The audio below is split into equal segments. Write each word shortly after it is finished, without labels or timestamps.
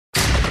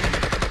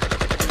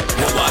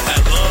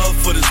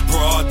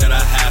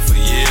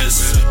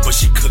but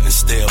she couldn't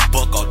stay a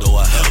buck, although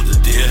I held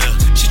her dear.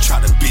 She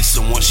tried to be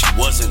someone she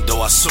wasn't,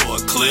 though I saw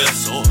her clear.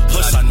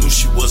 Plus I knew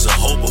she was a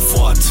hoe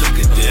before I took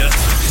it there.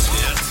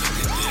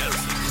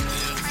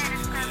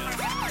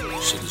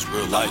 Shit is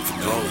real life,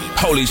 bro.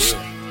 Holy shit.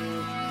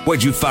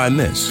 Where'd you find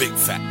this? Big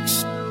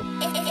facts.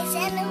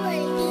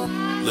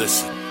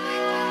 Listen.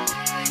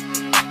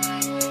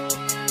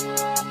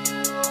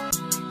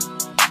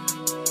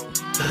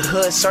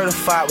 Hood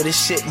certified with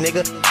this shit,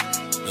 nigga.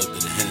 Little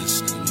bit of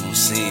Hennessy, you know what I'm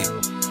saying?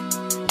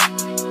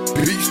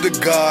 Beatz the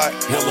God.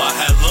 Now I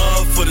had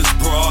love for this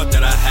broad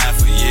that I had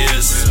for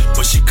years,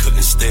 but she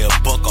couldn't stay a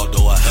buck,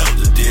 although I held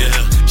her dear.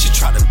 She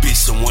tried to be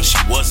someone she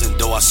wasn't,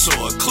 though I saw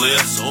her clear.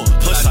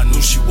 Plus I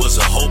knew she was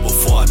a hoe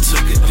before I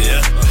took it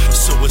there.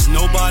 So it's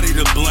nobody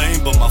to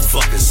blame but my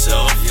fucking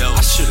self. I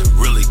should've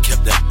really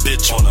kept that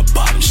bitch on the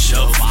bottom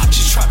shelf.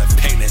 She tried to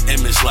paint an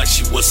image like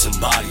she was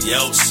somebody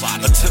else.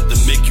 Attempt to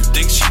make you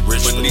think she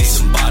rich but need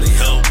somebody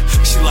help.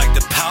 She like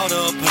to powder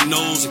up her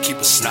nose and keep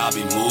a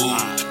snobby mood.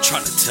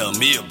 Trying to tell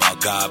me about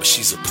God, but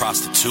she's a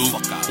prostitute.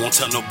 Won't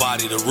tell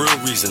nobody the real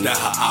reason that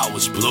her eye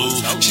was blue.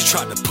 She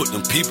tried to put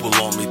them people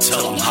on me,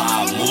 tell them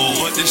how I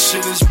move. But this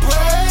shit is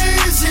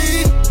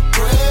crazy,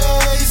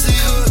 crazy.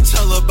 Could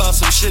tell about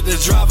some shit that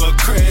drive her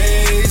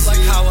crazy,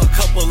 like how a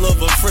couple of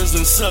her friends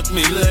done sucked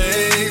me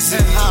lazy,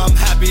 and how I'm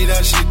happy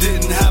that she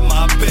didn't have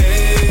my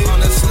baby.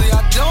 Honestly,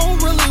 I don't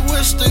really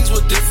wish things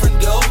were different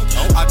though.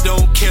 I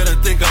don't care to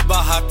think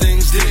about how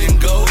things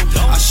didn't go.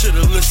 I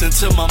should've listened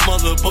to my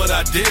mother, but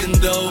I didn't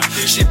though.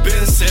 She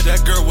been said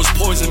that girl was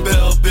poison,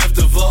 Belle Biv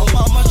DeVoe.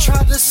 Mama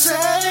tried to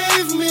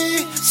save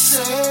me,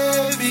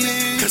 save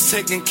me, cause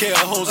taking care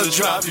of hoes will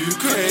drive you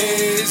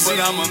crazy. But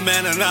I'm a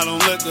man and I don't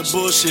let the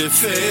bullshit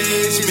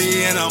faze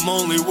me, and I'm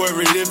only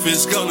worried if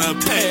it's gonna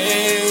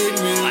pay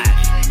me.